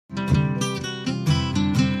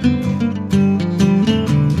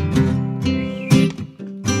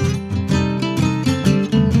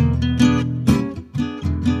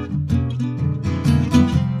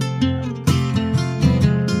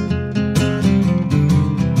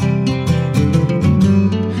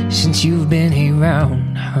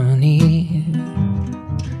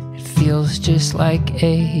like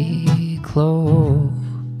a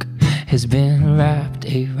cloak has been wrapped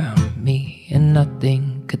around me, and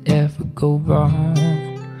nothing could ever go wrong.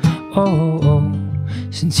 Oh,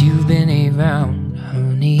 since you've been around,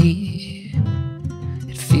 honey,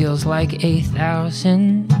 it feels like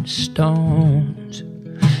 1,000 stones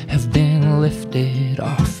have been lifted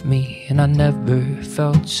off me, and I never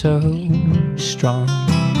felt so strong.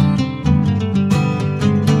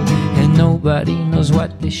 And nobody knows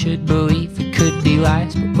what they should believe, it could be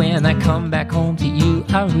lies, but when I come back home to you,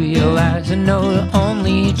 I realize I know the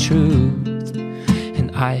only truth,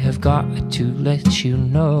 and I have got to let you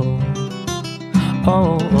know.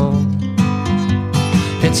 Oh,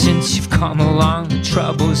 that since you've come along, the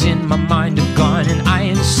troubles in my mind have gone, and I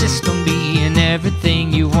insist on being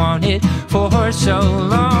everything you wanted for so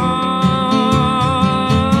long.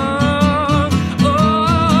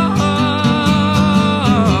 Oh,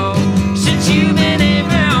 since you've been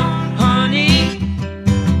around, honey,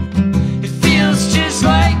 it feels just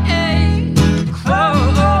like a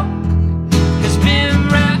cloak has been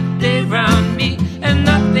wrapped around me, and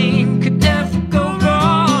nothing could ever go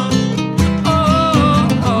wrong.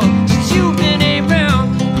 Oh, since you've been around,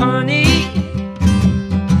 honey,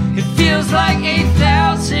 it feels like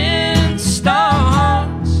 1,000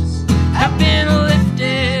 stones have been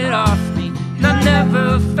lifted off me, and I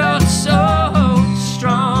never felt so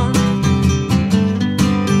strong.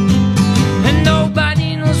 And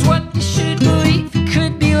nobody knows what they should believe, it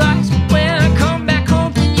could be lies, but when I come back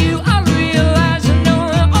home to you, I realize I know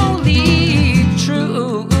the only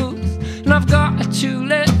truth, and I've got to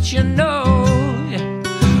let you know.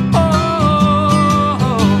 Oh,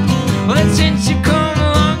 well, that since you come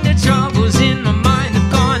along, the troubles in my mind have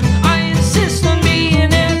gone. I insist on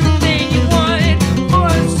being everything you wanted for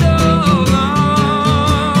so long.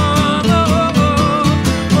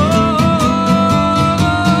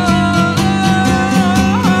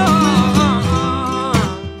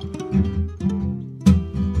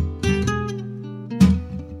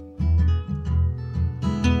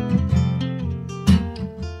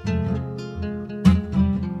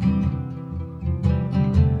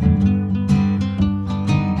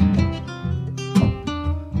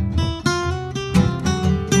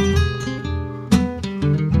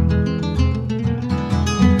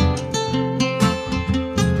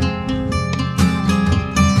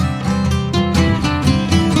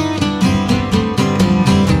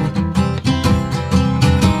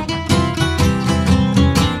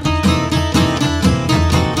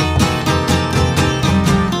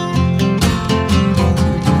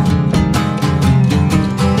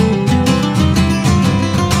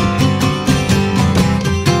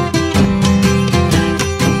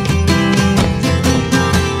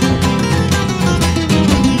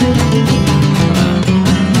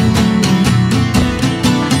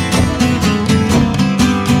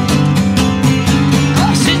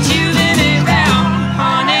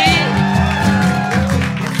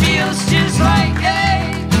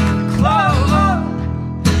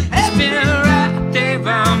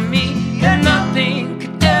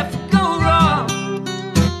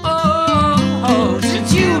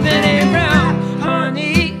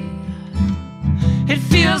 It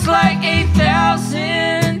feels like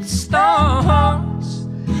 1,000 stones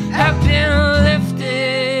have been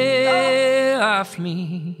lifted off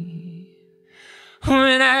me,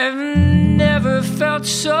 when I've never felt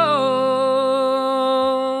so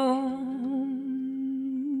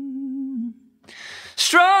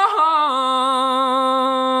strong.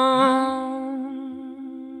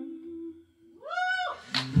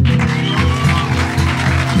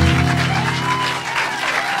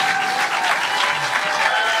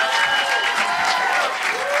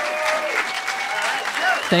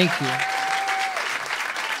 Thank you.